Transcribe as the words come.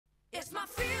my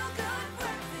feel-good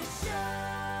breakfast show.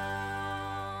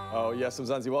 Oh, yes,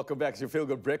 Mzansi, welcome back to your Feel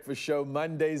Good Breakfast Show.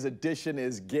 Monday's edition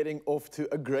is getting off to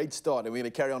a great start, and we're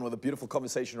going to carry on with a beautiful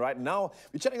conversation right now.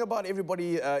 We're chatting about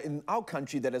everybody in our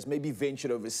country that has maybe ventured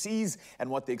overseas and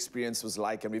what the experience was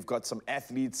like, and we've got some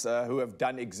athletes who have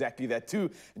done exactly that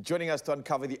too, joining us to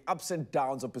uncover the ups and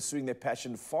downs of pursuing their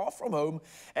passion far from home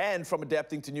and from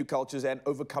adapting to new cultures and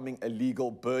overcoming illegal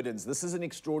burdens. This is an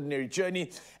extraordinary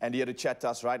journey, and here to chat to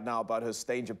us right now about her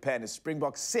stay in Japan is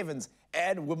Springboks sevens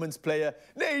and women's player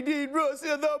Nadine Roos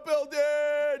in the building.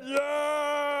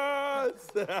 Yes!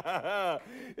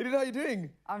 Nadine, how are you doing?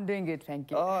 I'm doing good, thank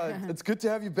you. It's good to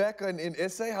have you back in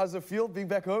SA. How's it feel being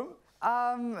back home?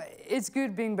 It's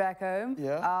good being back home.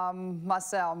 Yeah. Must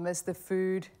say I miss the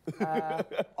food.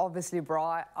 Obviously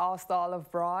braai, our style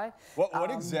of braai. What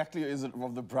exactly is it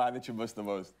of the braai that you miss the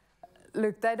most?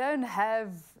 Look, they don't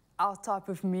have our type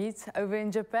of meat over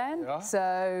in Japan. Yeah.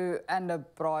 So, and a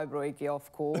braai broodjie,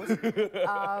 of course.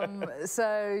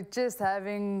 So just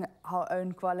having our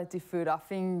own quality food. I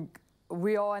think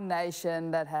we are a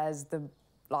nation that has the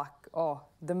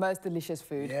most delicious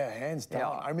food. Yeah, hands down.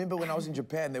 Yeah. I remember when I was in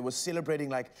Japan, they were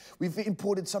celebrating, like, we've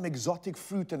imported some exotic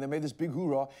fruit, and they made this big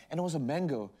hoorah, and it was a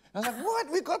mango. And I was like,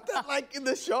 what? We got that, like, in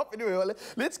the shop? Anyway, well,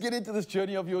 let's get into this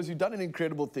journey of yours. You've done an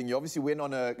incredible thing. You obviously went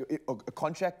on a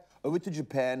contract over to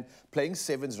Japan, playing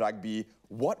sevens rugby.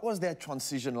 What was that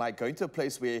transition like, going to a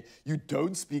place where you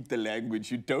don't speak the language,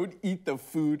 you don't eat the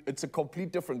food, it's a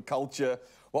complete different culture?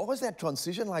 What was that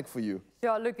transition like for you?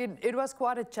 Yeah, look, it was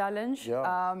quite a challenge.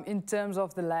 Yeah. In terms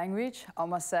of the language. I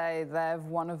must say they have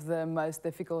one of the most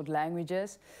difficult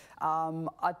languages.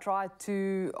 I tried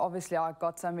to, obviously I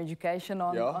got some education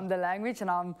on the language,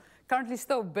 and I'm currently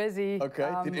still busy.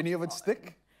 Okay, did any of it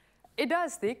stick? It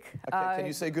does stick. Okay, can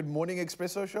you say good morning,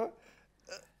 Expresso show?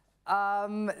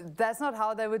 That's not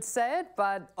how they would say it,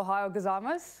 but Ohio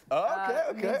gozaimasu. Oh,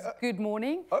 okay. Means good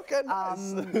morning. Okay,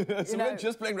 nice. So we're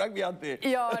just playing rugby out there.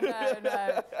 Yeah,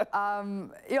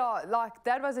 no. Yeah, like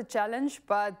that was a challenge,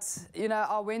 but you know,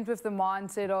 I went with the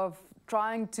mindset of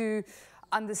trying to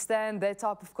understand their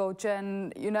type of culture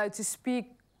and, you know, to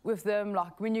speak with them.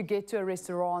 Like when you get to a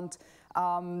restaurant,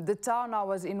 the town I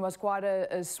was in was quite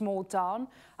a small town,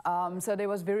 so there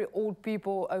was very old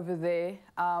people over there,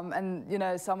 and you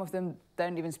know, some of them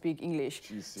don't even speak English.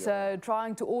 Jeez, yeah. So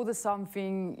trying to order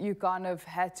something, you kind of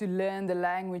had to learn the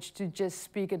language to just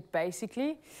speak it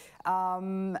basically,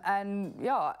 and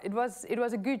yeah, it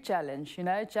was a good challenge, you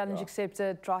know, challenge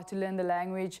accepted. Try to learn the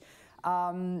language,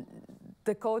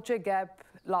 the culture gap,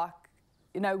 like,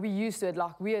 you know, we used to it,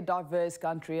 like we're a diverse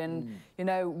country, and you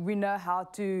know, we know how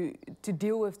to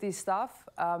deal with this stuff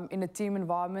in a team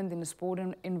environment, in a sport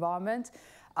environment.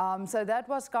 So that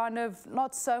was kind of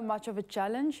not so much of a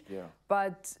challenge,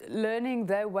 but learning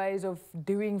their ways of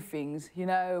doing things, you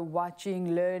know,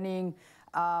 watching, learning,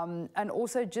 and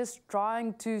also just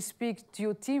trying to speak to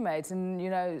your teammates and, you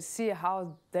know, see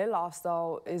how their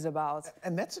lifestyle is about.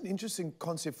 And that's an interesting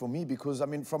concept for me, because, I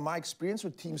mean, from my experience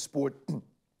with team sport,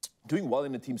 doing well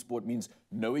in a team sport means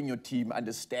knowing your team,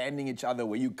 understanding each other,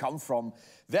 where you come from.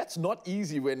 That's not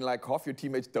easy when, like, half your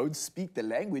teammates don't speak the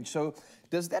language. So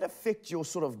does that affect your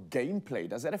sort of gameplay?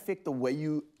 Does that affect the way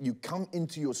you come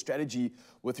into your strategy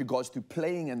with regards to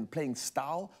playing and playing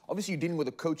style? Obviously, you're dealing with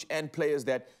a coach and players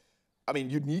that, I mean,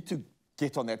 you need to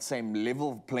get on that same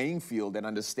level of playing field and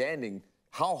understanding.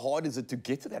 How hard is it to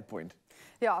get to that point?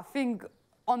 Yeah, I think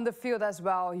on the field as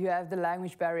well, you have the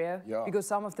language barrier, because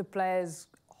some of the players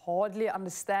hardly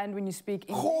understand when you speak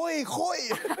English. Hoi, hoi!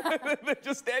 They're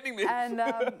just standing there. And,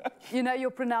 you know, your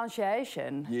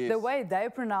pronunciation, the way they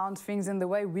pronounce things and the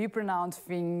way we pronounce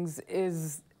things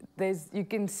is, you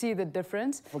can see the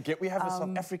difference. Forget we have a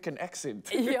South African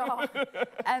accent. Yeah.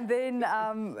 And then,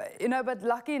 you know, but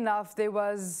lucky enough, there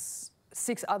was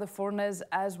 6 other foreigners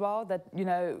as well that, you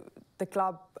know, the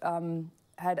club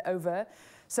had over.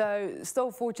 So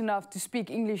still fortunate enough to speak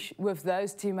English with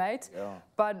those teammates. Yeah.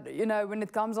 But, you know, when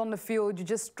it comes on the field, you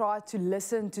just try to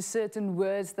listen to certain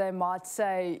words they might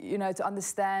say, you know, to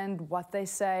understand what they're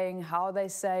saying, how they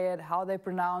say it, how they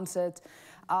pronounce it.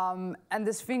 And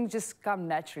this thing just come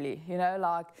naturally, you know,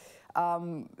 like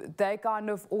they kind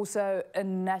of also a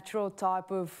natural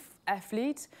type of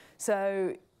athlete.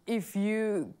 So if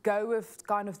you go with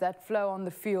kind of that flow on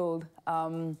the field,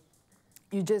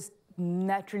 you just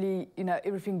naturally, you know,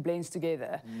 everything blends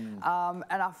together. And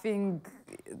I think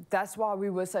that's why we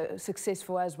were so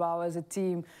successful as well as a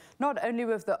team, not only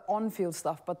with the on-field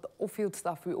stuff, but the off-field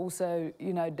stuff we also,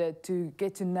 you know, did to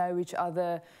get to know each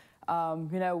other,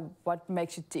 you know, what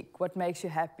makes you tick, what makes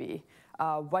you happy,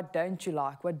 what don't you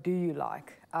like, what do you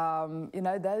like, you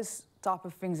know, those type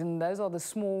of things. And those are the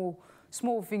small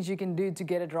small things you can do to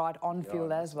get it right on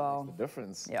field as well. The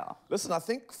difference. Yeah. Listen, I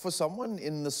think for someone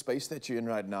in the space that you're in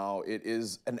right now, it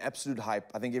is an absolute hype.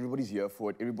 I think everybody's here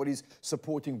for it. Everybody's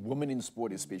supporting women in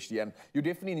sport especially, and you're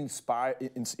definitely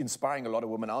inspiring a lot of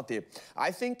women out there.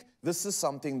 I think this is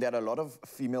something that a lot of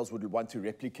females would want to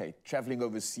replicate, traveling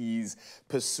overseas,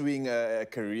 pursuing a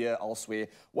career elsewhere.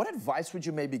 What advice would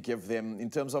you maybe give them in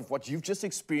terms of what you've just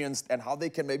experienced and how they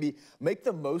can maybe make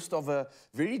the most of a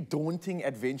very daunting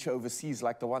adventure overseas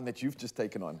like the one that you've just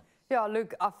taken on? Yeah,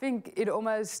 look, I think it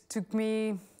almost took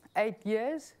me 8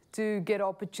 years to get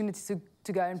opportunity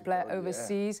to go and play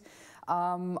overseas.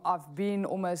 I've been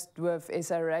almost with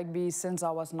SA Rugby since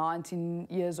I was 19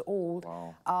 years old.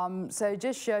 Wow. So it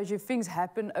just shows you things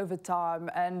happen over time.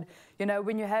 And, you know,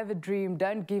 when you have a dream,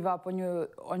 don't give up on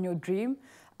your dream.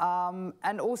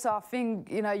 And also, I think,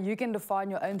 you know, you can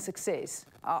define your own success.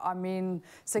 I mean,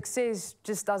 success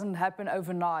just doesn't happen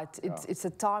overnight. It's a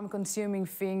time-consuming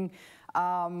thing.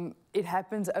 It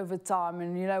happens over time.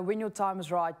 And, you know, when your time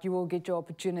is right, you will get your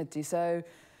opportunity. So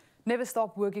never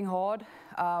stop working hard.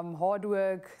 Hard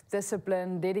work,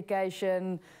 discipline,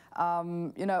 dedication,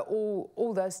 you know,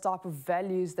 all those type of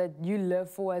values that you live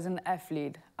for as an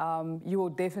athlete. You will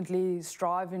definitely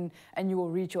strive and you will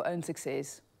reach your own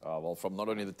success. Well, from not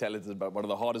only the talented, but one of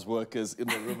the hardest workers in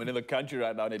the room and in the country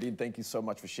right now, Nadine, thank you so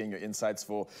much for sharing your insights,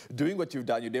 for doing what you've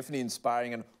done. You're definitely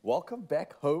inspiring, and welcome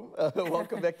back home.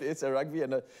 Welcome back to SA Rugby,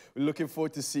 and we're looking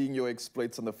forward to seeing your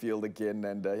exploits on the field again.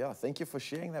 And yeah, thank you for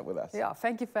sharing that with us. Yeah,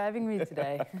 thank you for having me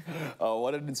today.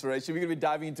 What an inspiration. We're going to be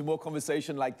diving into more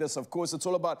conversation like this. Of course, it's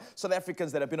all about South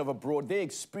Africans that have been over abroad, their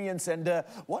experience, and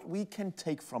what we can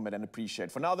take from it and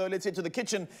appreciate. For now, though, let's head to the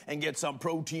kitchen and get some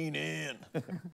protein in.